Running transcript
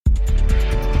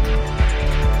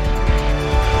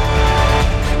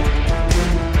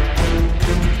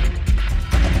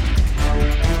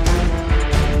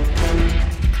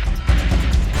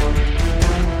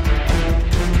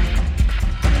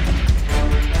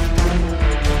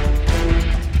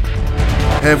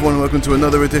Hey everyone, welcome to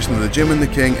another edition of the Jim and the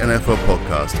King NFL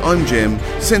podcast. I'm Jim,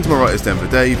 sitting to my right is Denver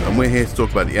Dave, and we're here to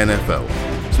talk about the NFL.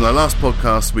 So in our last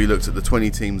podcast, we looked at the 20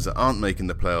 teams that aren't making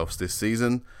the playoffs this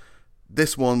season.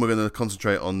 This one, we're going to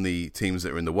concentrate on the teams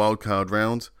that are in the wildcard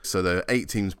round. So there are 8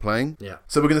 teams playing. Yeah.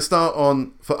 So we're going to start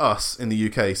on, for us in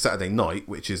the UK, Saturday night,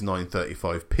 which is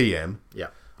 9:35 p.m. Yeah.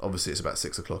 Obviously, it's about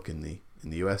 6 o'clock in the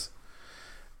US.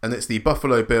 And it's the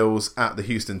Buffalo Bills at the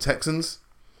Houston Texans.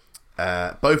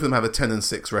 Both of them have a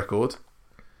 10-6 record.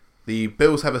 The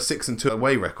Bills have a 6-2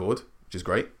 away record, which is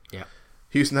great. Yeah.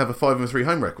 Houston have a 5-3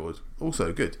 home record,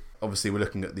 also good. Obviously, we're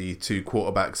looking at the 2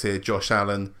 quarterbacks here. Josh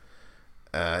Allen,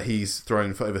 he's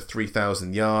thrown for over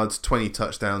 3,000 yards, 20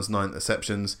 touchdowns, 9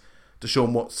 interceptions.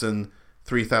 Deshaun Watson,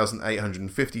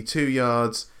 3,852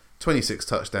 yards, 26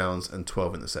 touchdowns, and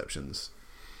 12 interceptions.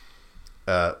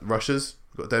 Rushers,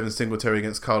 we've got Devin Singletary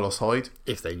against Carlos Hyde.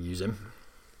 If they use him.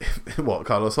 What,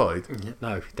 Carlos Hyde? Yeah,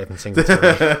 no, Devin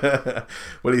Singletary.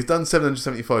 Well, he's done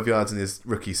 775 yards in his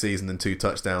rookie season and 2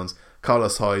 touchdowns.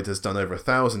 Carlos Hyde has done over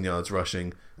 1,000 yards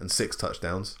rushing and 6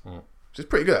 touchdowns, which is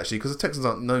pretty good actually, because the Texans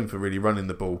aren't known for really running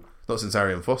the ball, not since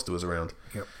Arian Foster was around.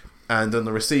 Yep. And on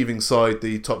the receiving side,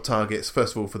 the top targets,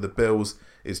 first of all for the Bills,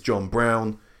 is John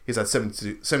Brown. He's had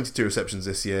 72 receptions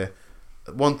this year,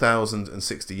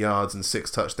 1,060 yards and 6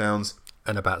 touchdowns.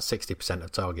 And about 60%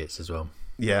 of targets as well.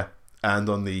 Yeah. And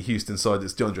on the Houston side,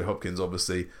 it's DeAndre Hopkins,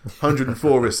 obviously.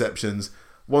 104 receptions,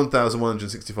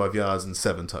 1,165 yards, and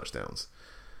 7 touchdowns.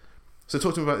 So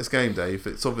talk to me about this game, Dave.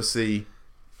 It's obviously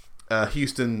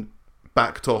Houston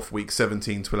backed off week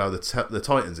 17 to allow the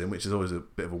Titans in, which is always a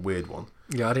bit of a weird one.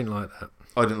 Yeah, I didn't like that.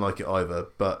 I didn't like it either,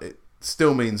 but it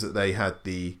still means that they had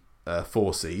the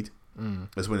 4 seed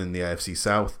as winning the AFC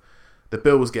South. The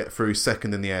Bills get through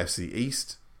second in the AFC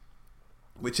East,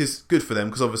 which is good for them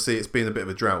because obviously it's been a bit of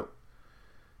a drought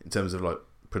in terms of like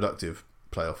productive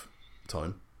playoff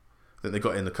time. I think they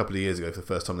got in a couple of years ago for the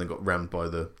first time. They got rammed by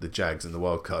the Jags in the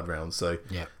wildcard round. So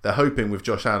They're hoping with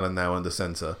Josh Allen now under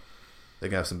centre, they're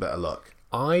going to have some better luck.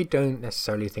 I don't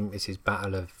necessarily think this is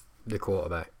battle of the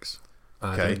quarterbacks.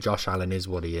 I think Josh Allen is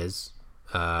what he is.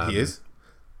 He is?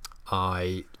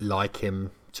 I like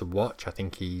him to watch. I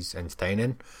think he's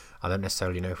entertaining. I don't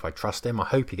necessarily know if I trust him. I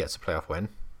hope he gets a playoff win.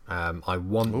 I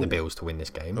want the Bills to win this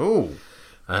game.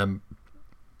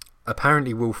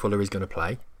 Apparently, Will Fuller is going to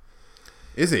play.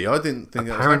 Is he? I didn't think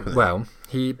that was happening. Well,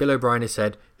 Bill O'Brien has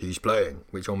said he's playing,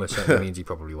 which almost certainly means he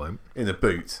probably won't. In a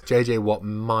boot. JJ Watt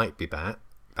might be back.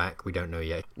 We don't know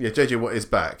yet. Yeah, JJ Watt is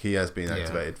back. He has been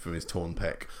activated from his torn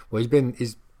pec. Well,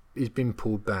 he's been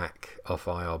pulled back off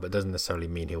IR, but doesn't necessarily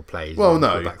mean he'll play. He's pulled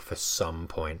back for some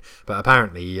point. But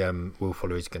apparently, Will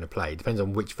Fuller is going to play. It depends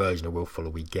on which version of Will Fuller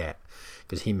we get,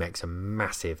 because he makes a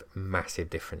massive,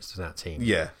 massive difference to that team.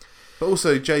 Yeah. But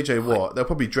also, JJ Watt, they'll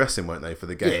probably dress him, won't they, for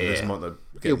the game? Yeah.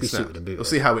 He'll be suited and booted. We'll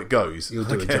see how it goes. He'll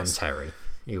do a John Terry.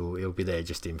 He'll be there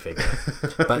just in figure.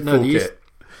 But no,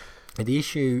 the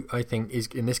issue, I think, is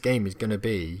in this game is going to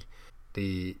be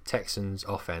the Texans'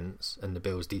 offense and the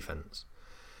Bills' defense.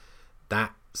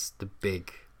 That's the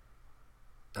big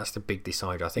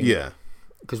decider, I think. Yeah.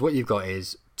 Because what you've got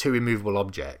is 2 immovable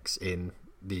objects in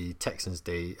the Texans'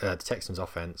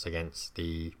 offense against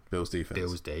the Bills'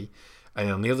 defense. And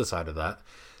on the other side of that,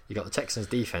 you got the Texans'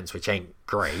 defense, which ain't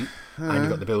great, and you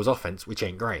got the Bills' offense, which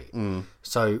ain't great.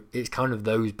 So it's kind of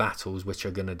those battles which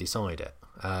are going to decide it.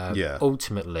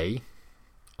 Ultimately,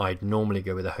 I'd normally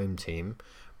go with a home team,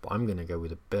 but I'm going to go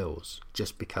with the Bills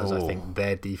just because I think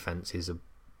their defense is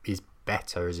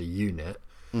better as a unit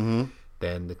than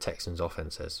the Texans'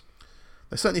 offense is.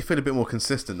 They certainly feel a bit more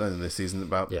consistent, don't they, this season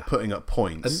about putting up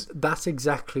points. And that's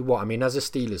exactly what I mean. As a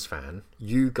Steelers fan,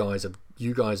 you guys have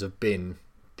been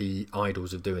the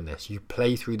idols of doing this. You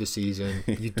play through the season,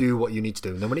 you do what you need to do,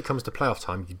 and then when it comes to playoff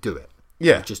time, you do it.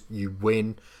 Yeah, you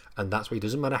win, and that's what it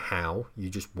doesn't matter how, you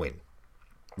just win.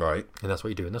 Right. And that's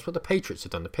what you do, and that's what the Patriots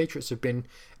have done. The Patriots have been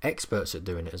experts at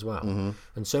doing it as well,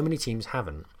 and so many teams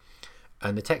haven't.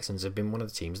 And the Texans have been one of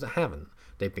the teams that haven't.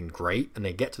 They've been great, and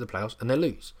they get to the playoffs, and they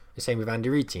lose. The same with Andy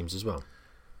Reid teams as well.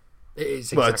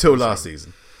 Until last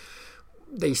season,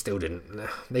 they still didn't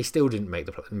make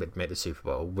the Super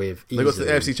Bowl with. They got to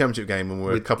the AFC Championship game, and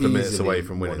we're a couple of minutes away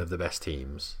from winning. One of the best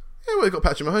teams. Yeah, well, they've got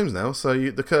Patrick Mahomes now, so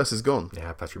the curse is gone.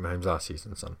 Yeah, Patrick Mahomes last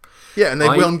season, son. Yeah, and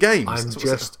they've won games. I'm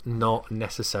just not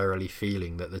necessarily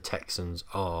feeling that the Texans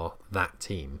are that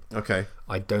team. Okay.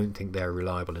 I don't think they're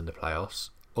reliable in the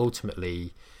playoffs.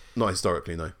 Ultimately, not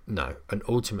historically, no. No, and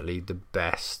ultimately, the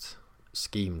best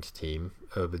schemed team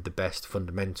with the best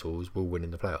fundamentals will win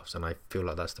in the playoffs, and I feel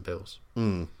like that's the Bills.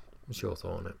 What's your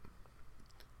thought on it?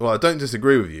 Well, I don't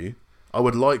disagree with you. I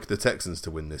would like the Texans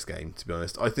to win this game, to be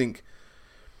honest. I think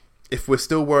if we're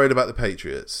still worried about the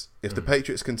Patriots, if the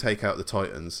Patriots can take out the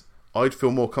Titans, I'd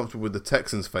feel more comfortable with the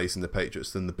Texans facing the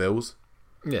Patriots than the Bills.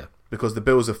 Yeah. Because the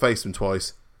Bills have faced them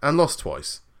twice and lost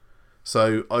twice.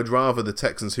 So I'd rather the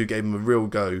Texans, who gave them a real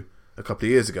go a couple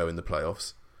of years ago in the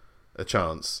playoffs, a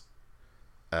chance.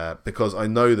 Because I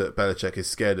know that Belichick is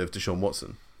scared of Deshaun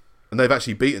Watson. And they've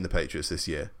actually beaten the Patriots this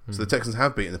year. So the Texans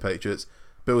have beaten the Patriots.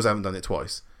 Bills haven't done it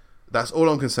twice. That's all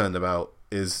I'm concerned about,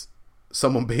 is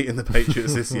someone beating the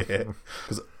Patriots this year.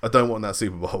 Because I don't want that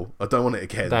Super Bowl. I don't want it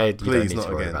again. Please,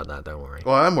 not again. About that, don't worry.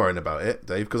 Well, I am worrying about it,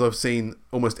 Dave, because I've seen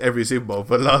almost every Super Bowl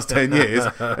for the last 10 years.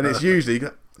 And it's usually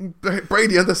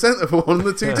Brady under centre for one of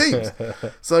the two teams.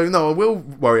 So, no, I will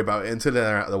worry about it until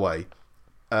they're out of the way.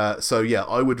 So, yeah,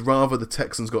 I would rather the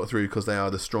Texans got through because they are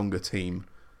the stronger team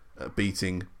at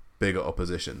beating bigger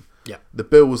opposition. Yeah. The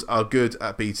Bills are good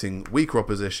at beating weaker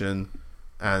opposition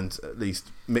and at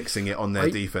least mixing it on their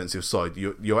defensive side.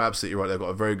 You're absolutely right. They've got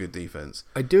a very good defense.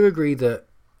 I do agree that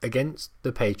against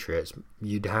the Patriots,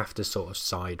 you'd have to sort of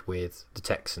side with the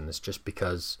Texans just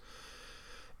because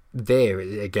there,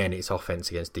 again, it's offense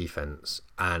against defense,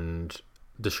 and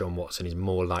Deshaun Watson is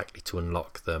more likely to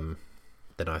unlock them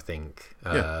than I think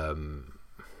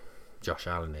Josh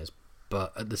Allen is.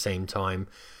 But at the same time,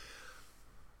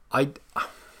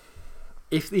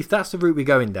 If that's the route we're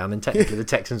going down, then technically the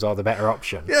Texans are the better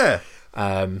option. Yeah.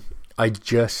 I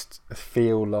just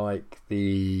feel like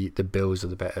the Bills are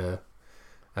the better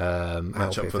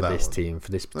outfit for this team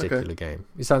for this particular game.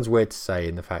 It sounds weird to say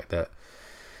in the fact that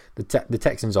the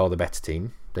Texans are the better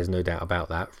team. There's no doubt about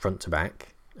that, front to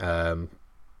back.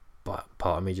 But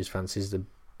part of me just fancies the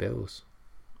Bills.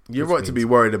 You're right to be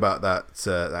worried about that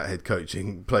head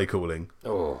coaching, play calling.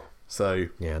 Oh. So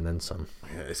yeah, and then some.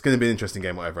 Yeah, it's going to be an interesting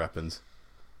game, whatever happens.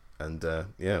 And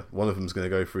one of them is going to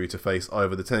go through to face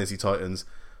either the Tennessee Titans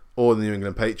or the New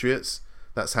England Patriots.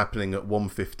 That's happening at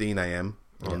 1:15 a.m.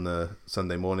 on the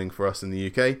Sunday morning for us in the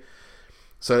UK.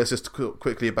 So let's just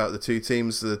quickly about the two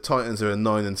teams. The Titans are a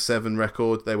 9-7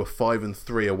 record. They were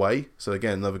 5-3 away. So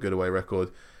again, another good away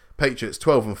record. Patriots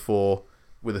 12-4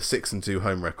 with a 6-2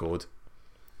 home record.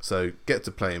 So get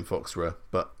to play in Foxborough,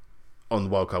 but on the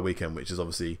Wildcard weekend, which is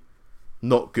obviously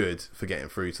not good for getting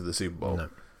through to the Super Bowl. No.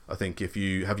 I think if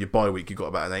you have your bye week, you've got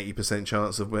about an 80%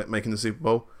 chance of making the Super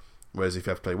Bowl. Whereas if you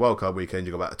have to play Wildcard weekend,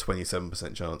 you've got about a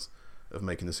 27% chance of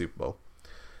making the Super Bowl.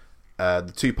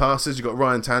 The two passers, you've got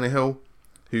Ryan Tannehill,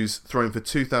 who's thrown for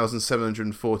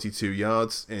 2,742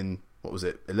 yards in,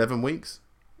 11 weeks?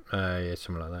 Yeah,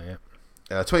 something like that,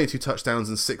 yeah. 22 touchdowns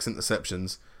and 6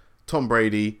 interceptions. Tom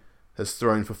Brady has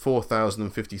thrown for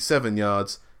 4,057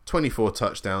 yards, 24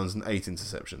 touchdowns and 8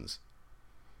 interceptions.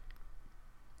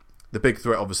 The big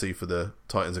threat, obviously, for the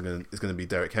Titans is going to be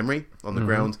Derrick Henry on the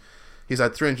ground. He's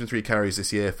had 303 carries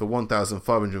this year for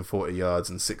 1,540 yards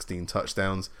and 16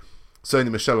 touchdowns.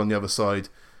 Sony Michel on the other side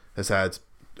has had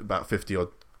about 50-odd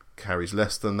carries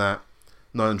less than that,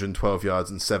 912 yards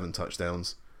and 7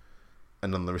 touchdowns.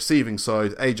 And on the receiving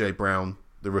side, A.J. Brown,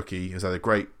 the rookie, has had a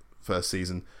great first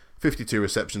season, 52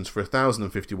 receptions for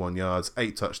 1,051 yards,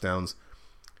 8 touchdowns.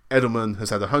 Edelman has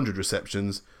had 100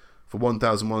 receptions for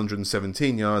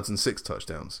 1,117 yards and 6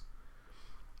 touchdowns.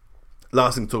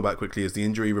 Last thing to talk about quickly is the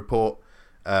injury report.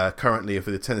 Currently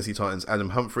for the Tennessee Titans, Adam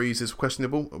Humphries is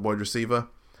questionable at wide receiver.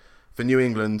 For New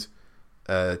England,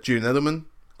 Julian Edelman,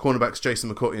 cornerbacks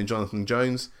Jason McCourty and Jonathan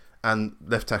Jones, and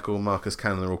left tackle Marcus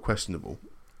Cannon are all questionable.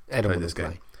 Edelman will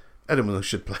play. Edelman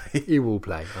should play. He will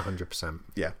play, 100%.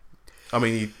 Yeah. I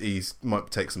mean, he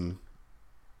might take some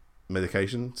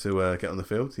medication to get on the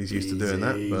field. He's used to doing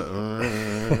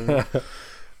that.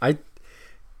 But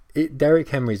Derrick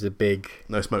Henry's a big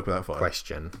no smoke without fire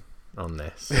question on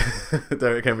this.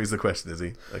 Derrick Henry's the question, is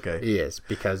he? Okay. He is,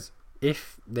 because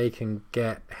if they can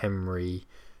get Henry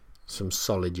some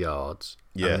solid yards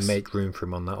and make room for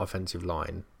him on that offensive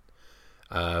line,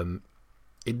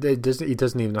 he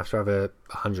doesn't even have to have a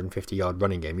 150-yard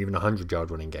running game, even a 100-yard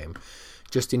running game.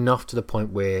 Just enough to the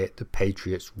point where the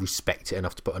Patriots respect it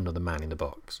enough to put another man in the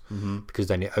box. Mm-hmm. Because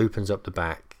then it opens up the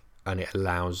back and it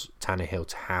allows Tannehill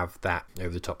to have that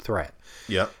over-the-top threat.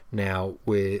 Yeah. Now,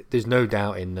 there's no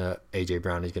doubt in that A.J.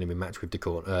 Brown is going to be matched with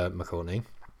McCourty.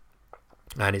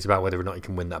 And it's about whether or not he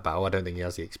can win that battle. I don't think he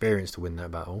has the experience to win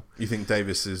that battle. You think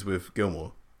Davis is with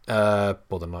Gilmore?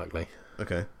 More than likely.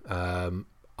 Okay.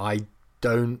 I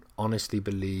don't honestly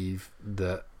believe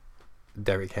that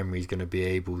Derrick Henry is going to be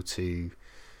able to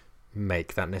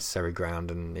make that necessary ground,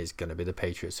 and it's going to be the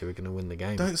Patriots who are going to win the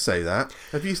game. Don't say that.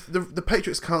 Have you? The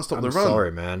Patriots can't stop the run.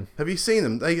 Sorry, man. Have you seen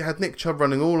them? They had Nick Chubb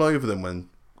running all over them when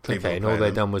Cleveland. Okay, and all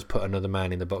they done was put another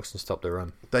man in the box and stop the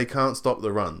run. They can't stop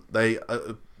the run.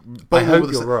 I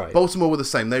hope you're right. Baltimore were the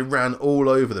same. They ran all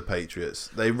over the Patriots.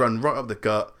 They run right up the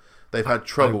gut. They've had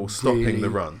trouble stopping the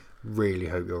run. Really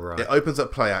hope you're right. It opens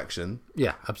up play action.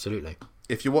 Yeah, absolutely.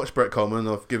 If you watch Brett Coleman,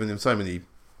 I've given him so many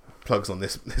plugs on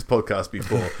this podcast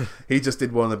before. He just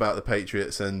did one about the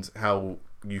Patriots and how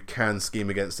you can scheme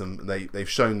against them. They've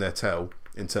shown their tell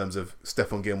in terms of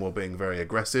Stephon Gilmore being very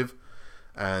aggressive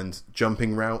and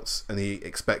jumping routes, and he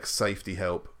expects safety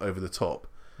help over the top.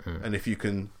 And if you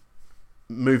can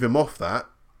move him off that,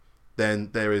 then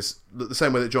there is the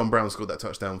same way that John Brown scored that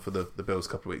touchdown for the Bills a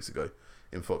couple of weeks ago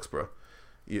in Foxborough.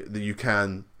 You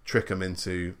can trick them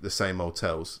into the same old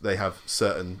tells. They have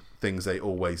certain things they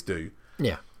always do.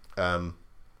 Yeah.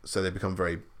 So they become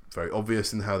very, very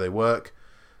obvious in how they work.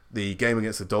 The game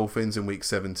against the Dolphins in Week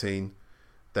 17,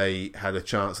 they had a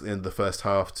chance at the end of the first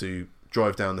half to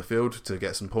drive down the field to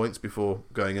get some points before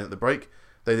going in at the break.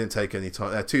 They didn't take any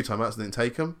time. They had 2 timeouts and didn't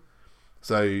take them.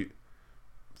 So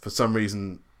for some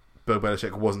reason, Bill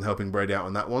Belichick wasn't helping Brady out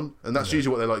on that one. And that's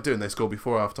usually what they like doing. They score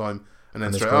before halftime, and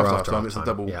then straight after halftime, it's a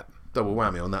double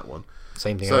whammy on that one.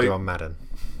 Same thing I do on Madden.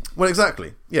 Well,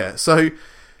 exactly. Yeah. So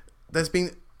there's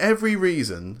been every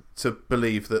reason to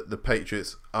believe that the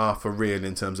Patriots are for real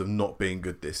in terms of not being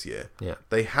good this year. Yeah.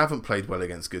 They haven't played well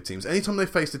against good teams. Anytime they've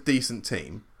faced a decent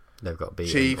team, they've got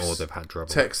beaten, Chiefs, or they've had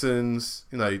trouble. Texans,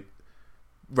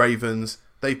 Ravens,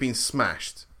 they've been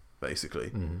smashed, basically.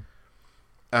 Mm-hmm.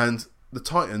 And the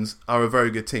Titans are a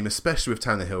very good team, especially with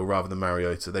Tannehill rather than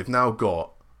Mariota. They've now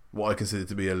got what I consider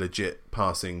to be a legit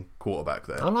passing quarterback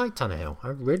there. I like Tannehill. I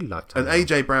really like Tannehill. And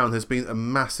A.J. Brown has been a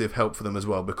massive help for them as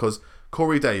well, because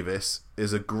Corey Davis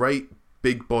is a great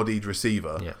big-bodied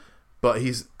receiver, but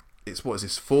it's his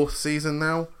 4th season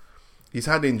now? He's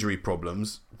had injury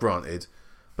problems, granted,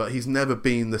 but he's never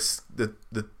been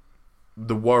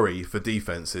the worry for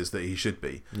defenses that he should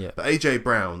be. Yeah. But A.J.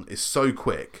 Brown is so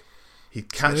quick. He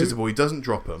catches the ball. He doesn't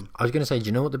drop them. I was going to say, do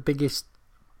you know what the biggest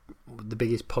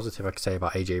positive I could say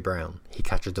about A.J. Brown? He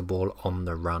catches the ball on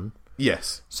the run.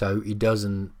 Yes. So he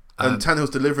doesn't... and Tannehill's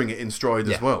delivering it in stride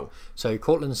as well. So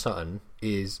Cortland Sutton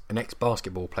is an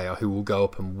ex-basketball player who will go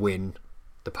up and win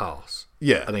the pass.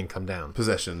 Yeah. And then come down.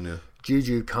 Possession, yeah.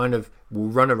 Juju kind of will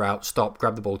run a route, stop,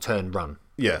 grab the ball, turn, run.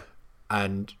 Yeah.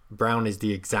 And Brown is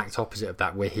the exact opposite of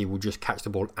that, where he will just catch the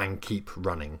ball and keep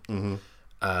running.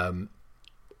 Mm-hmm.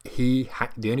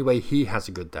 The only way he has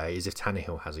a good day is if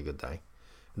Tannehill has a good day.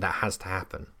 That has to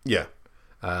happen. Yeah.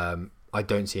 I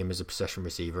don't see him as a possession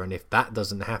receiver, and if that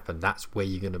doesn't happen, that's where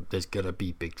there's gonna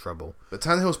be big trouble. But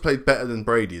Tannehill's played better than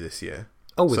Brady this year.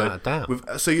 Oh, without a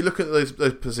doubt. So you look at those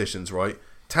positions, right?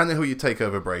 Tannehill, you take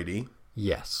over Brady.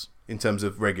 Yes. In terms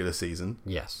of regular season.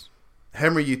 Yes.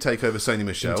 Henry, you take over Sony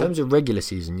Michel. In terms of regular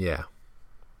season, yeah.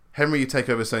 Henry, you take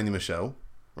over Sony Michel,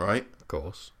 right? Of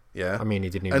course. Yeah. I mean, he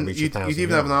didn't even reach 1,000 you'd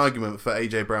even have an argument for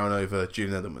A.J. Brown over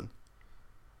Julian Edelman.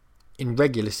 In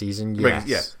regular season, yes.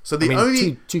 Yeah. So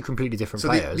two completely different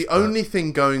players. The only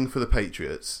thing going for the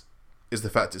Patriots is the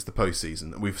fact it's the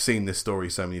postseason. We've seen this story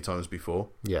so many times before.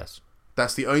 Yes.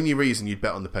 That's the only reason you'd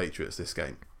bet on the Patriots this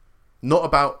game. Not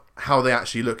about how they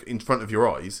actually look in front of your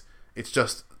eyes. It's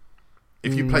just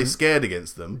if you play scared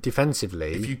against them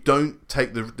defensively, if you don't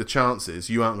take the chances,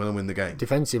 you aren't going to win the game.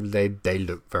 Defensively, they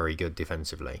look very good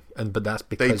defensively, but that's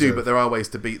because they do. But there are ways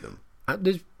to beat them.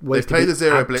 They play the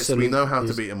zero blitz. We know how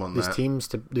to beat them on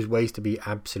that. There's ways to beat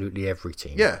absolutely every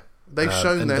team. Yeah, they've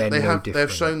shown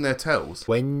they've shown their tells.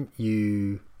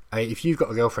 If you've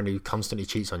got a girlfriend who constantly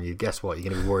cheats on you, guess what? You're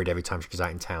going to be worried every time she goes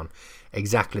out in town.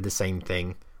 Exactly the same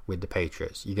thing with the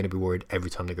Patriots. You're going to be worried every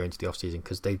time they go into the off-season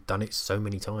because they've done it so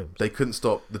many times. They couldn't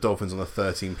stop the Dolphins on a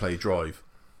 13-play drive.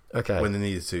 Okay. When they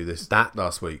needed to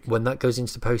last week. When that goes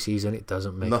into the postseason, it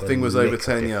doesn't make nothing was over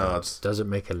 10 yards. Doesn't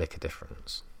make a lick of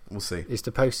difference. We'll see. It's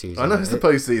the postseason. I know it's the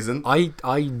postseason.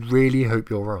 I really hope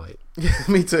you're right. Yeah,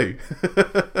 me too.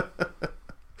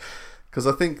 Because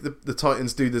I think the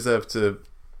Titans do deserve to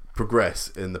progress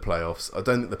in the playoffs. I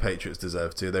don't think the Patriots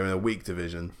deserve to. They're in a weak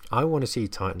division. I want to see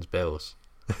Titans-Bills.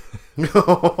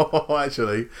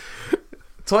 Actually,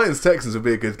 Titans-Texans would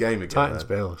be a good game again.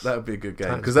 Titans-Bills. That would be a good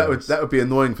game. Because that would be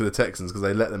annoying for the Texans because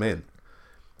they let them in.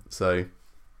 So,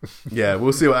 yeah,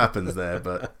 we'll see what happens there.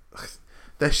 But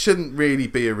there shouldn't really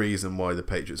be a reason why the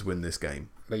Patriots win this game.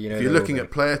 But if you're looking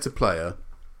at player to player,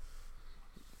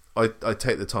 I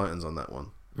take the Titans on that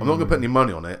one. I'm not going to put any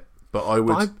money on it, but I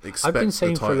would expect I've been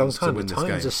saying the for a long Titans time to win the this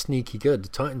Titans game. are sneaky good. The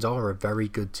Titans are a very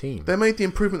good team. They made the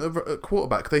improvement at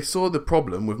quarterback. They saw the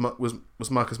problem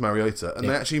was Marcus Mariota, and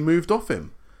they actually moved off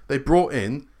him. They brought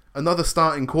in another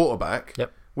starting quarterback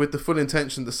with the full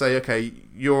intention to say, okay,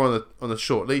 you're on a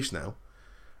short leash now.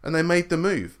 And they made the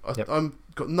move. I've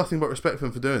got nothing but respect for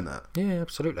them for doing that. Yeah,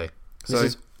 absolutely. So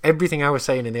everything I was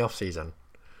saying in the off-season.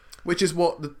 Which is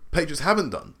what the Patriots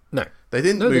haven't done. No. They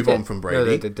didn't move on from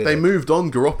Brady. They moved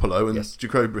on Garoppolo and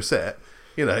Jacoby Brissett.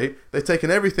 You know, they've taken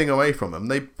everything away from him.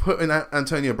 They put in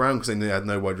Antonio Brown because they had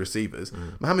no wide receivers.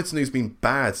 Mohamed Sanu's been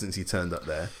bad since he turned up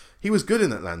there. He was good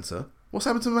in Atlanta. What's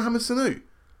happened to Mohamed Sanu?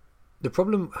 The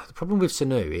problem with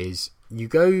Sanu is you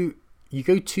go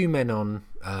 2 men on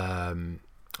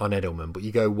Edelman, but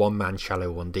you go 1 man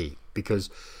shallow, 1 deep, because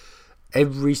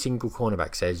every single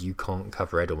cornerback says you can't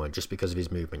cover Edelman just because of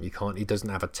his movement. You can't. He doesn't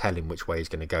have a tell in which way he's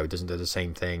going to go. He doesn't do the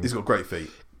same thing. He's got great feet,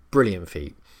 brilliant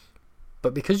feet.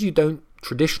 But because you don't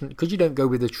go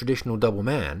with a traditional double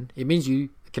man, it means you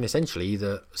can essentially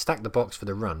either stack the box for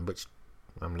the run, which,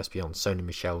 let's be honest, Sony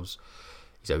Michel's,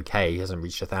 he's okay. He hasn't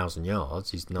reached 1,000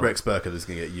 yards. He's not. Rex Burkhead is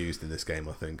going to get used in this game,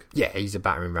 I think. Yeah, he's a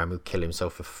battering ram who'll kill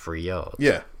himself for 3 yards.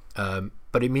 Yeah.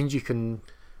 But it means you can.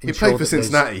 He played for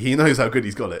Cincinnati. He knows how good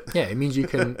he's got it. Yeah, it means you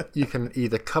can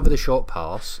either cover the short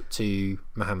pass to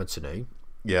Mohamed Sanu,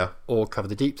 or cover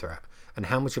the deep threat. And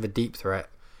how much of a deep threat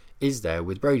is there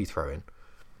with Brady throwing?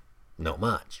 Not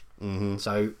much. Mm-hmm.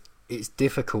 So it's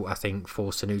difficult, I think, for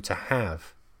Sanu to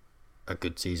have a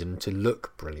good season, to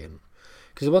look brilliant.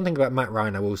 Because the one thing about Matt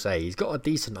Ryan, I will say, he's got a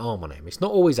decent arm on him. It's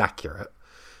not always accurate,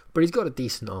 but he's got a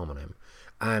decent arm on him.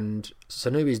 And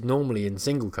Sanu is normally in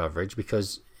single coverage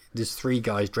because there's 3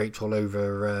 guys draped all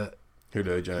over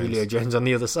Julio Jones on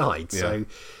the other side. Yeah. So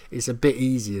it's a bit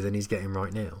easier than he's getting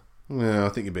right now. Yeah, I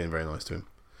think you're being very nice to him.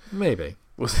 Maybe.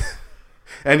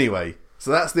 Anyway,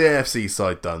 so that's the AFC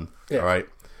side done. Yeah. All right.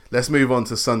 Let's move on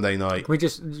to Sunday night. Can we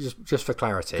just for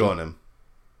clarity? Go on then.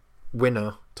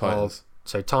 Winner Titans.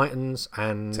 Titans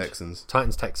and Texans.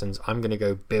 Texans. I'm going to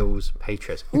go Bills,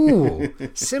 Patriots. Ooh,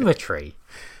 symmetry.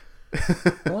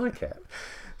 I like it.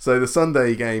 So the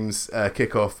Sunday games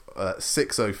kick off at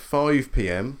 6:05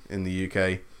 p.m. in the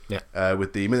UK,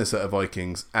 with the Minnesota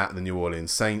Vikings at the New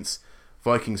Orleans Saints.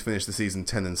 Vikings finished the season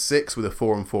 10-6 with a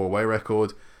 4-4 away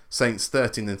record. Saints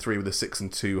 13-3 with a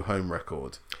 6-2 home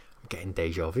record. I'm getting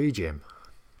deja vu, Jim.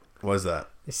 Why is that?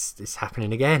 It's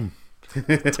happening again.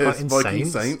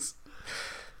 Vikings Saints.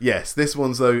 Yes, this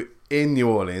one's though in New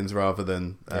Orleans rather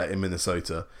than in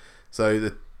Minnesota.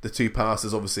 So the 2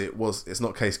 passes, obviously it's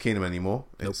not Case Keenum anymore.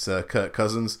 It's Kirk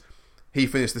Cousins. He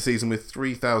finished the season with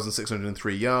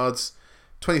 3,603 yards,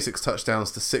 26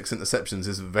 touchdowns to 6 interceptions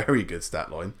is a very good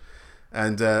stat line.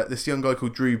 And this young guy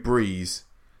called Drew Brees,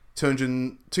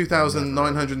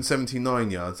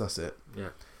 2,979 yards, that's it. Yeah.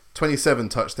 27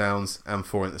 touchdowns and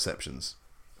 4 interceptions.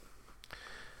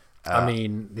 I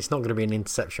mean, it's not going to be an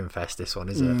interception fest, this one,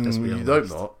 is it? Let's be honest. You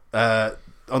hope not.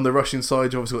 On the rushing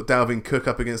side, you've obviously got Dalvin Cook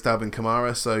up against Alvin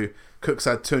Kamara. So Cook's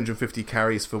had 250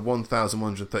 carries for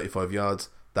 1,135 yards.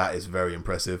 That is very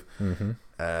impressive. Mm-hmm.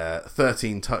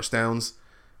 13 touchdowns.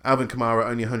 Alvin Kamara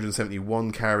only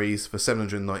 171 carries for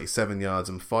 797 yards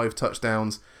and 5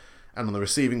 touchdowns. And on the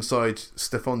receiving side,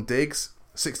 Stephon Diggs,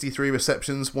 63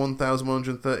 receptions,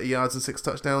 1,130 yards and 6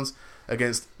 touchdowns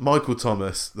against Michael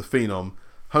Thomas, the phenom,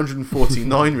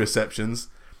 149 receptions.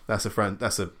 That's an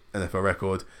NFL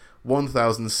record.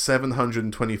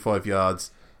 1,725 yards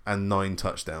and 9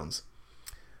 touchdowns.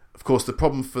 Of course, the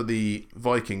problem for the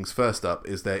Vikings, first up,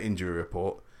 is their injury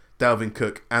report. Dalvin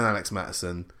Cook and Alex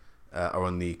Mattison are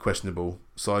on the questionable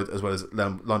side, as well as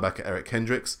linebacker Eric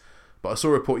Kendricks. But I saw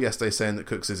a report yesterday saying that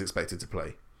Cooks is expected to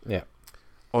play. Yeah.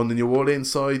 On the New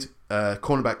Orleans side,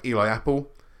 cornerback Eli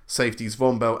Apple, safeties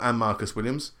Von Bell and Marcus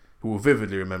Williams, who will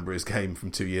vividly remember his game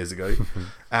from 2 years ago,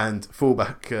 and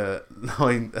fullback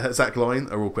Zach Line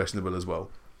are all questionable as well.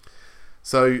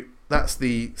 So that's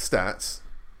the stats,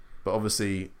 but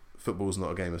obviously football's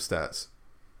not a game of stats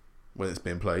when it's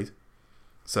being played.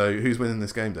 So who's winning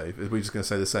this game, Dave? Are we just going to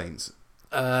say the Saints?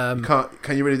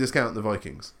 Can you really discount the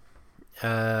Vikings?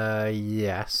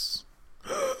 Yes.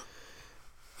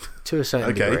 To a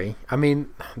certain degree. I mean,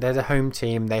 they're the home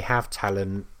team. They have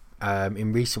talent.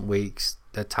 In recent weeks,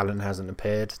 their talent hasn't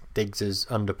appeared. Diggs has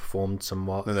underperformed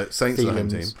somewhat. No, Saints are the home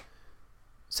team.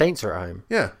 Saints are at home?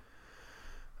 Yeah.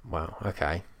 Wow,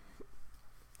 okay.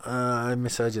 I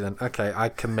misheard you then. Okay, I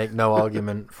can make no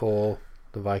argument for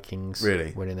the Vikings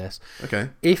winning this. Okay.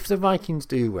 If the Vikings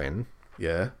do win,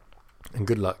 and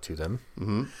good luck to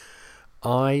them,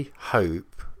 I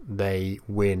hope they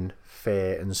win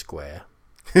fair and square.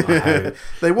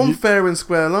 They won fair and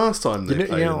square last time they played in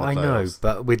the playoffs. I know,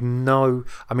 but with no...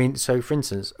 I mean, so for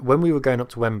instance, when we were going up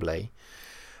to Wembley,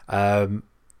 the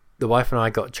wife and I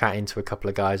got chatting to a couple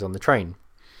of guys on the train.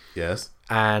 Yes.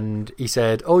 And he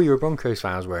said, "Oh, you're a Broncos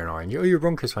fan." I was wearing orange. "Oh, you're a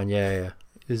Broncos fan?" Yeah.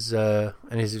 And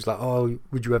he was like, "Oh,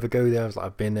 would you ever go there?" I was like,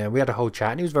 "I've been there." We had a whole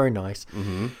chat and he was very nice.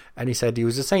 Mm-hmm. And he said he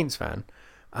was a Saints fan.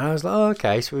 And I was like, oh,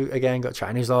 okay. So we again got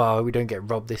chatting. He's like, oh, we don't get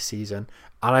robbed this season.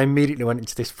 And I immediately went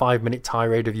into this 5-minute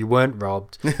tirade of you weren't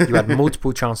robbed. You had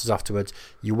multiple chances afterwards.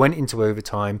 You went into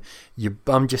overtime. You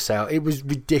bummed yourself. It was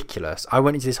ridiculous. I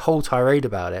went into this whole tirade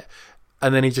about it.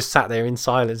 And then he just sat there in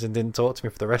silence and didn't talk to me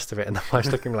for the rest of it. And I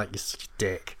was looking like, you're such a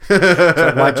dick.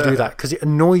 Like, why'd you do that? Because it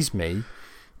annoys me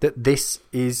that this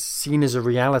is seen as a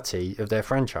reality of their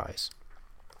franchise.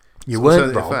 You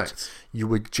weren't robbed. You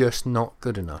were just not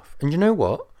good enough. And you know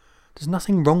what? There's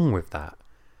nothing wrong with that.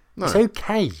 No. It's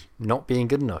okay not being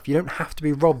good enough. You don't have to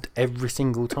be robbed every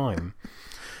single time.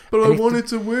 But I wanted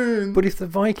to win. But if the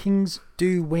Vikings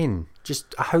do win,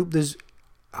 I hope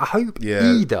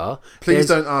either... Please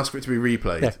don't ask for it to be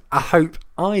replayed. Yeah, I hope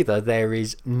either there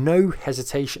is no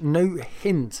hesitation, no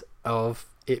hint of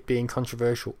it being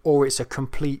controversial, or it's a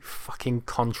complete fucking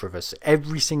controversy.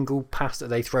 Every single pass that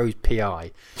they throw is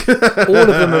PI. All of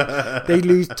them, they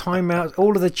lose timeouts.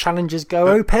 All of the challenges go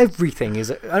up. Everything is...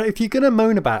 If you're going to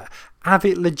moan about it, have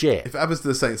it legit. If it happens to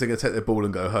the Saints, they're going to take their ball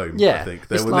and go home. Yeah, I think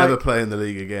they will never play in the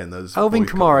league again. Those Alvin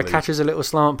Kamara catches a little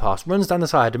slant pass, runs down the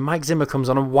side, and Mike Zimmer comes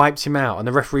on and wipes him out, and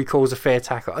the referee calls a fair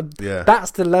tackle. Yeah,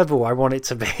 that's the level I want it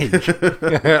to be.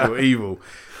 You're evil,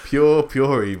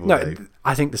 pure evil. No, Dave.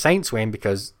 I think the Saints win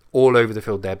because all over the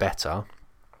field they're better.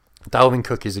 Dalvin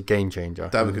Cook is a game changer.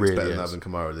 Dalvin Cook's better than Alvin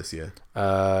Kamara this year.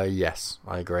 Yes,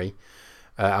 I agree.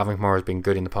 Alvin Kamara has been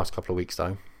good in the past couple of weeks,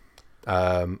 though.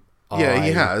 Yeah,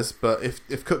 he has, but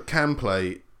if Cook can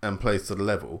play and plays to the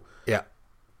level, yeah,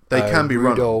 they can be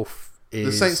run on.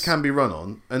 The Saints can be run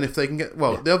on, and if they can get...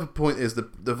 Well, the other point is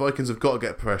the Vikings have got to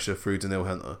get pressure through Danielle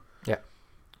Hunter. Yeah.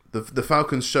 The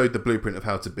Falcons showed the blueprint of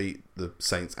how to beat the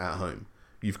Saints at home.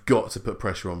 You've got to put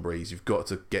pressure on Breeze. You've got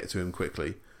to get to him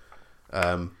quickly.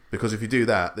 Because if you do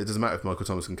that, it doesn't matter if Michael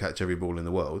Thomas can catch every ball in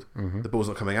the world. Mm-hmm. The ball's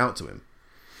not coming out to him.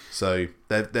 So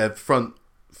their front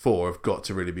four have got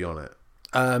to really be on it.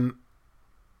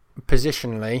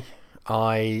 Positionally,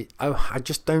 I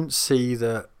just don't see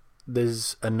that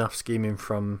there's enough scheming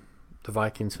from the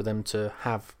Vikings for them to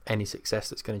have any success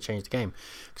that's going to change the game.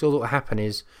 Because all that will happen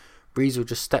is Breeze will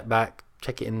just step back,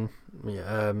 check it in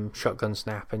shotgun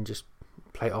snap, and just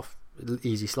play it off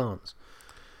easy slants.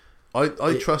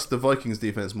 I trust the Vikings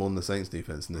defense more than the Saints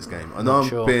defense in this game. I know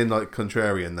I'm being like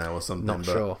contrarian now or something. Not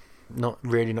sure. Not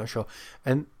sure.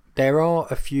 And there are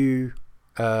a few.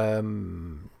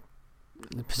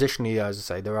 Positionally, as I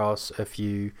say, there are a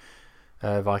few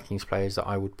Vikings players that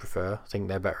I would prefer. I think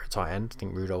they're better at tight end. I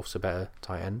think Rudolph's a better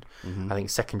tight end. Mm-hmm. I think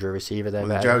secondary receiver they're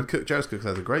better. Jared Cook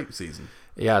has a great season.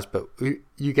 He has, but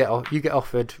you get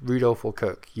offered Rudolph or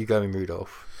Cook, you go in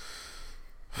Rudolph,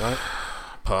 right?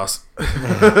 Pass.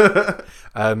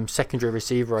 Secondary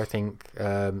receiver, I think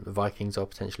the Vikings are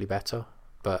potentially better,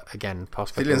 but again,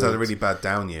 past couple Thielens had a really bad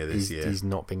down year this year. He's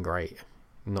not been great.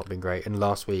 And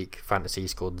last week fantasy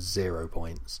scored 0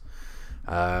 points.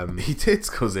 He did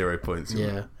score 0 points.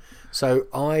 Yeah. So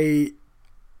I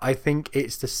think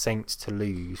it's the Saints to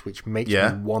lose, which makes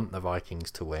me want the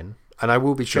Vikings to win. And I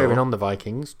will be cheering on the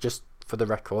Vikings, just for the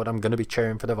record. I'm going to be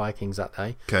cheering for the Vikings that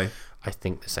day. Okay. I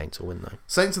think the Saints will win, though.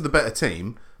 Saints are the better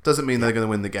team. Doesn't mean they're going to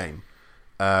win the game.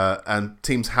 And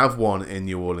teams have won in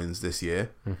New Orleans this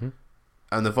year. Mm-hmm.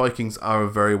 And the Vikings are a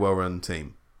very well-run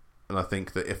team. And I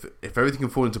think that if everything can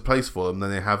fall into place for them,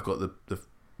 then they have got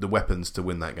the weapons to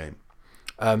win that game.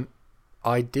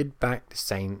 I did back the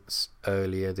Saints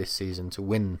earlier this season to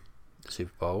win the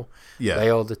Super Bowl. Yeah. They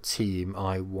are the team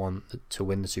I want to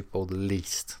win the Super Bowl the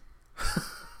least.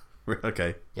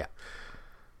 Okay. Yeah.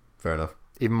 Fair enough.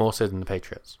 Even more so than the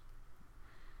Patriots.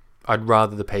 I'd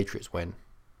rather the Patriots win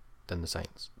than the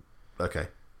Saints. Okay.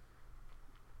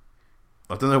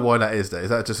 I don't know why that is, though. Is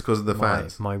that just because of the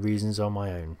fans? My reasons are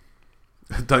my own.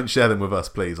 Don't share them with us,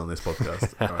 please, on this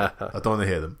podcast. All right. I don't want to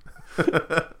hear them.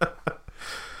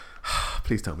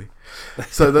 Please tell me.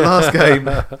 So the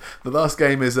last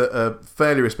game is at a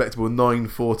fairly respectable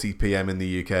 9:40 p.m. in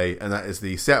the UK, and that is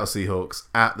the Seattle Seahawks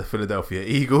at the Philadelphia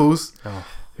Eagles,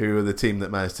 who are the team that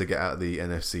managed to get out of the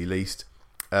NFC least.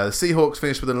 The Seahawks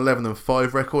finished with an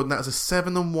 11-5 record, and that's a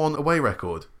 7-1 away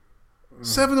record.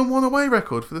 7-1 away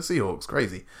record for the Seahawks,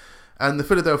 crazy. And the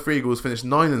Philadelphia Eagles finished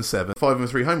 9-7,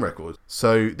 5-3 home record.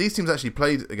 So these teams actually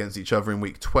played against each other in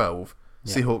week 12.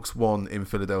 Yeah. Seahawks won in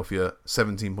Philadelphia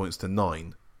 17 points to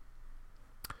 9.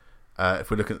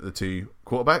 If we're looking at the two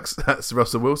quarterbacks, that's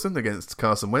Russell Wilson against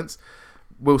Carson Wentz.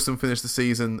 Wilson finished the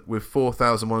season with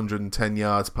 4,110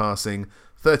 yards passing,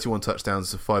 31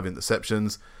 touchdowns to 5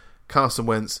 interceptions. Carson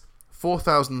Wentz,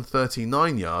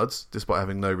 4,039 yards, despite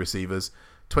having no receivers,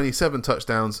 27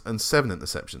 touchdowns and 7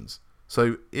 interceptions.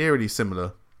 So eerily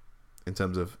similar in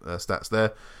terms of stats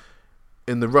there.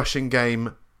 In the rushing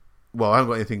game, well, I haven't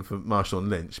got anything for Marshawn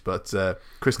Lynch, but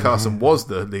Chris Carson was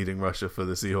the leading rusher for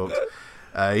the Seahawks.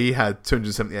 He had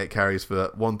 278 carries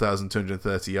for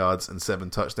 1,230 yards and 7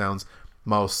 touchdowns.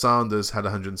 Miles Sanders had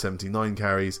 179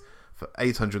 carries for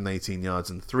 818 yards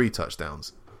and 3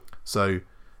 touchdowns. So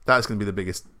that's going to be the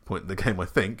biggest point in the game, I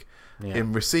think. Yeah.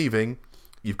 In receiving,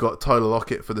 you've got Tyler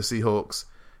Lockett for the Seahawks,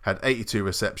 had 82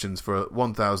 receptions for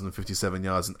 1,057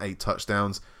 yards and 8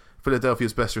 touchdowns.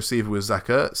 Philadelphia's best receiver was Zach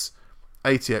Ertz,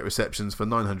 88 receptions for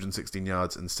 916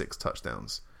 yards and 6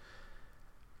 touchdowns.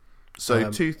 So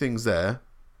 2 things there.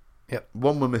 Yep.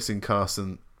 One, we're missing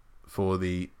Carson for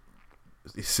the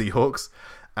Seahawks,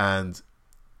 and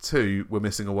 2, we're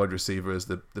missing a wide receiver as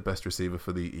the best receiver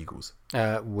for the Eagles.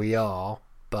 We are,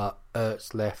 but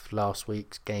Ertz left last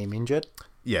week's game injured.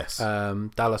 Yes.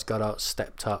 Dallas Goedert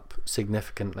stepped up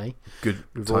significantly. Good.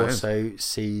 We've also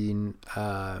seen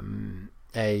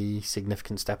a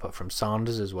significant step up from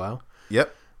Sanders as well.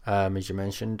 Yep. As you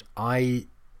mentioned,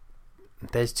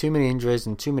 there's too many injuries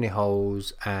and too many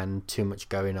holes and too much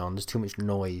going on. There's too much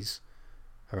noise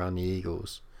around the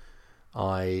Eagles.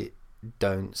 I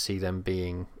don't see them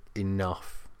being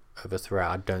enough of a threat.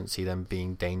 I don't see them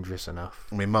being dangerous enough.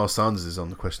 I mean, Miles Sanders is on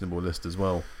the questionable list as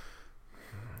well.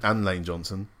 And Lane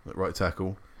Johnson at right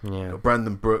tackle. Yeah.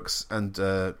 Brandon Brooks and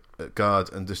at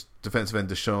guard and defensive end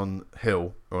Deshaun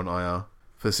Hill are on IR.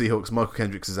 For the Seahawks, Michael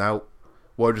Kendricks is out.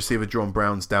 Wide receiver John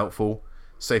Brown's doubtful.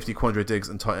 Safety Quandre Diggs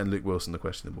and tight end Luke Wilson are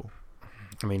questionable.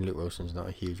 I mean, Luke Wilson's not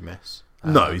a huge mess.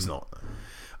 No, he's not.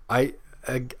 I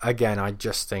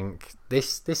just think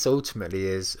this ultimately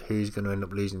is who's going to end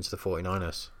up losing to the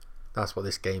 49ers. That's what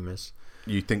this game is.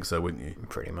 You'd think so, wouldn't you?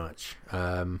 Pretty much.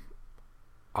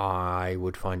 I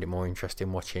would find it more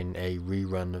interesting watching a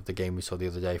rerun of the game we saw the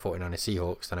other day, 49ers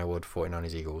Seahawks, than I would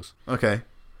 49ers Eagles. Okay.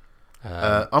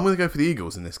 I'm going to go for the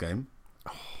Eagles in this game.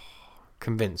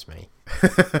 Convince me.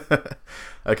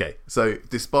 Okay, so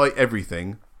despite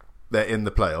everything, they're in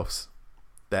the playoffs.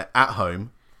 They're at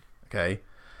home. Okay.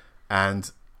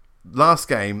 And last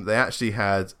game, they actually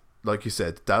had, like you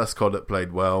said, Dallas Goedert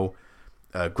played well.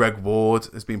 Greg Ward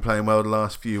has been playing well the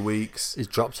last few weeks. He's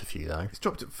dropped a few, though. He's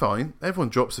dropped it fine. Everyone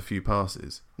drops a few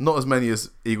passes. Not as many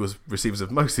as Eagles receivers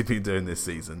have mostly been doing this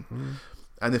season.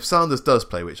 And if Sanders does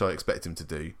play, which I expect him to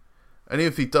do, and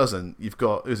if he doesn't, you've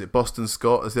got, who is it, Boston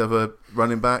Scott as the other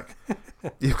running back?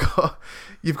 You've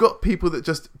got people that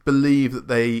just believe that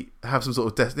they have some sort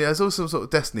of destiny. There's also some sort of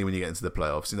destiny when you get into the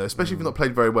playoffs, especially if you've not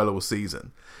played very well all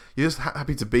season. You're just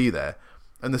happy to be there.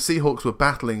 And the Seahawks were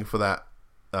battling for that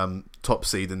top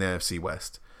seed in the AFC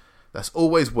West. That's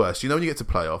always worse. When you get to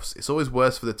playoffs, it's always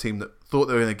worse for the team that thought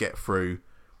they were going to get through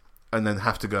and then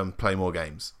have to go and play more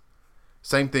games.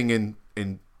 Same thing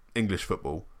in English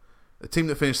football. A team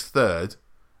that finished third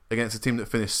against a team that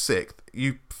finished sixth,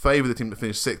 you favour the team that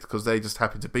finished sixth because they just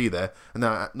happen to be there and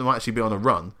they might actually be on a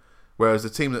run. Whereas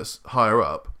the team that's higher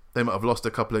up, they might have lost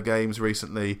a couple of games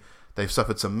recently. They've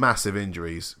suffered some massive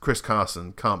injuries. Chris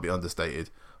Carson can't be understated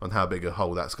on how big a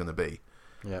hole that's going to be.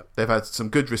 Yep. They've had some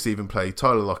good receiving play.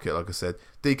 Tyler Lockett, like I said.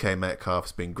 DK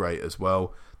Metcalf's been great as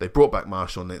well. They brought back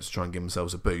Marshawn Lynch to try and give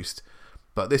themselves a boost.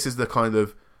 But this is the kind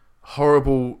of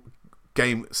horrible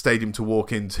stadium to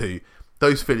walk into.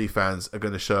 Those Philly fans are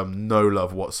going to show them no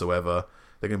love whatsoever.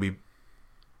 They're going to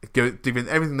be giving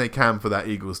everything they can for that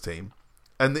Eagles team.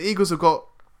 And the Eagles have got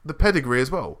the pedigree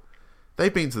as well.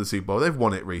 They've been to the Super Bowl. They've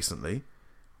won it recently.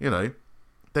 They're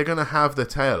going to have their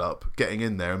tail up getting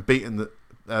in there and beating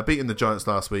the Giants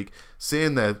last week,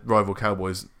 seeing their rival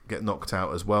Cowboys get knocked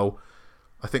out as well.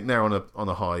 I think they're on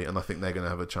a high, and I think they're going to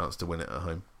have a chance to win it at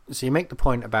home. So you make the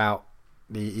point about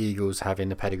the Eagles having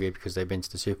the pedigree because they've been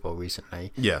to the Super Bowl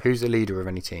recently. Yeah. Who's the leader of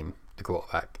any team? The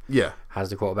quarterback. Yeah. Has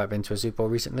the quarterback been to a Super Bowl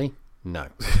recently? No.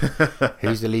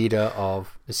 Who's the leader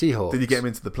of the Seahawks? Did you get him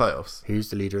into the playoffs? Who's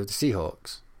the leader of the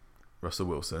Seahawks? Russell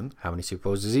Wilson. How many Super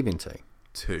Bowls has he been to?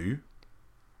 2.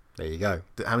 There you go.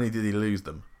 How many did he lose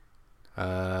them?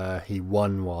 He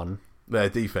won one. Their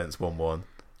defense won one.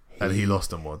 And he lost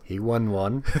them one. He won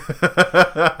one.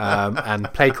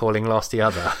 And play calling lost the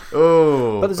other.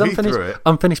 Oh, but there's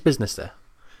unfinished business there.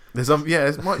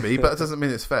 It might be, but it doesn't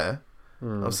mean it's fair.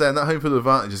 I'm saying that home field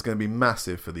advantage is going to be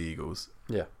massive for the Eagles.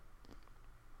 Yeah.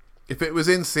 If it was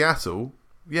in Seattle,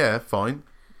 yeah, fine.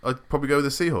 I'd probably go with the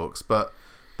Seahawks, but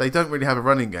they don't really have a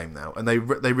running game now, and they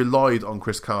relied on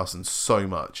Chris Carson so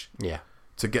much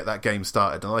to get that game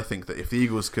started. And I think that if the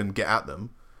Eagles can get at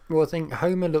them... Well, I think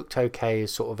Homer looked okay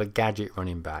as sort of a gadget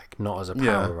running back, not as a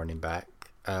power running back.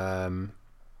 I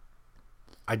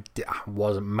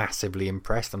wasn't massively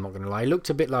impressed, I'm not going to lie. He looked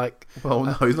a bit like... Well,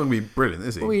 no, he's not going to be brilliant,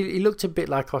 is he? Well, he looked a bit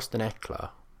like Austin Eckler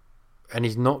and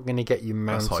he's not going to get you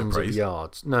mountains of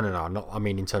yards. No. Not. I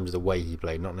mean, in terms of the way he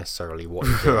played, not necessarily what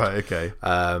he did. Right. Okay.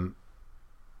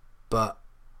 But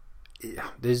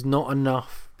there's not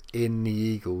enough in the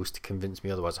Eagles to convince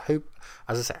me otherwise. I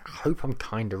hope I'm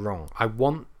kind of wrong. I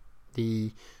want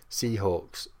the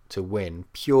Seahawks to win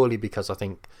purely because I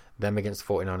think them against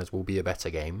the 49ers will be a better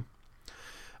game.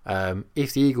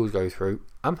 If the Eagles go through,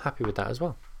 I'm happy with that as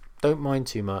well. Don't mind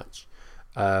too much.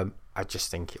 I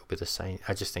just think it'll be the same.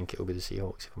 I just think it'll be the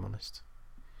Seahawks, if I'm honest.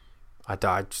 I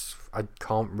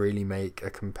can't really make a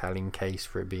compelling case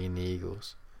for it being the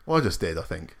Eagles. Well, I just did, I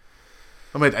think.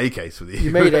 I made a case for the Eagles.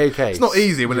 You made a case. It's not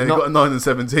easy when they've got a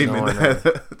 9-17 in there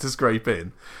to scrape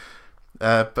in.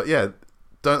 But yeah,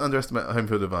 don't underestimate home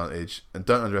field advantage, and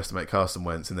don't underestimate Carson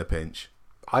Wentz in the pinch.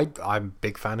 I'm a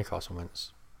big fan of Carson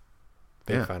Wentz.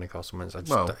 Fan of Carson Wentz.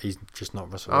 He's just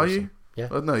not Russell Wilson. Are you? Yeah.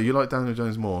 Oh, no, you like Daniel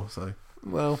Jones more, so.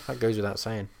 Well, that goes without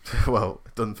saying. Well,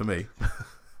 it doesn't for me.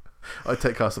 I'd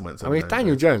take Carson Wentz. I mean, if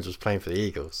Daniel Jones was playing for the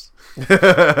Eagles,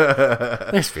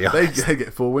 let's be honest. They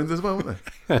get 4 wins as well, wouldn't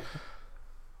they?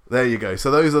 There you go. So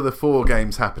those are the 4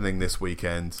 games happening this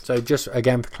weekend. So just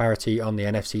again for clarity on the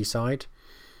NFC side,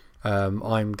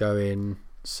 I'm going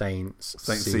Saints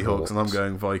Seahawks, and I'm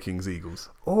going Vikings Eagles.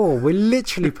 Oh, we're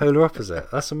literally polar opposite.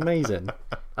 That's amazing.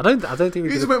 I don't think we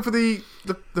just went for the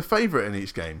favourite in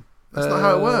each game. That's not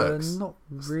how it works. Not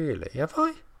really. Have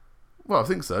I? Well, I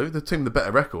think so. The team with the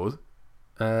better record.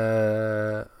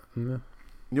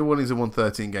 New Orleans have won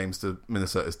 13 games to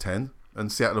Minnesota's 10. And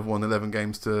Seattle have won 11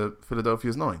 games to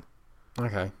Philadelphia's 9.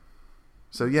 Okay.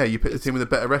 So, yeah, you pick the team with a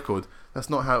better record. That's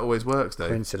not how it always works, though.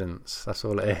 Coincidence. That's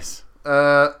all it is.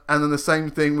 And then the same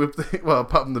thing with,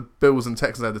 apart from the Bills and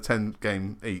Texans had a 10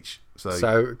 game each.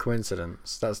 So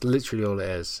coincidence. That's literally all it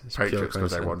is. It's Patriots,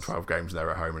 because they won 12 games and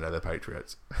they're at home and they're the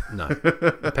Patriots. No.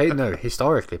 No,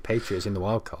 historically, Patriots in the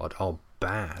wild card are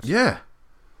bad. Yeah.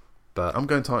 But I'm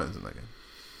going Titans in that game.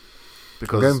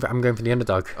 Because I'm going for the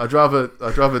underdog. I'd rather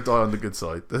die on the good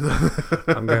side.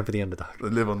 I'm going for the underdog.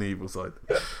 Than live on the evil side.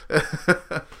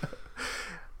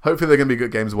 Hopefully they're going to be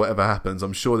good games whatever happens.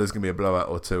 I'm sure there's going to be a blowout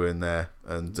or 2 in there.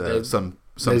 And there's going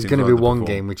to be one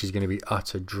game which is going to be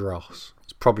utter dross.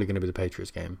 It's probably going to be the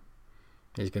Patriots game.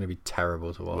 It's going to be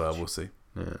terrible to watch. Well, we'll see.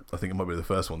 Yeah. I think it might be the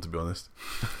first one, to be honest.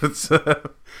 It'll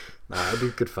be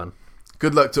good fun.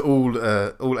 Good luck to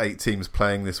all 8 teams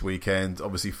playing this weekend.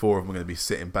 Obviously, 4 of them are going to be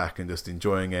sitting back and just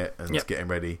enjoying it and getting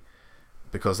ready,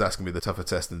 because that's going to be the tougher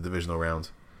test in the divisional round.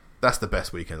 That's the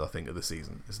best weekend, I think, of the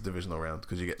season. It's a divisional round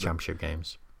because you get championship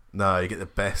games. No, you get the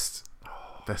best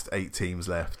 8 teams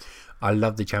left. I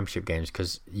love the championship games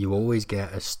because you always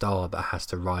get a star that has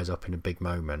to rise up in a big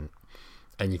moment,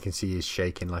 and you can see he's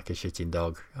shaking like a shitting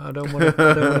dog. I don't want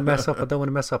to mess up. I don't want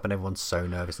to mess up, and everyone's so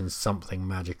nervous, and something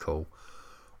magical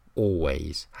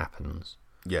always happens.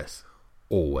 Yes.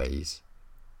 Always.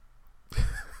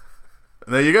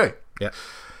 There you go. Yeah.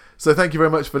 So thank you very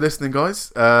much for listening,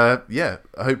 guys. I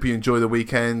hope you enjoy the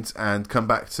weekend and come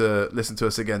back to listen to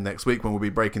us again next week when we'll be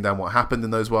breaking down what happened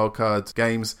in those wildcard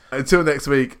games. Until next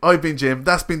week, I've been Jim,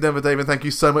 that's been Denver Dave, and thank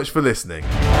you so much for listening.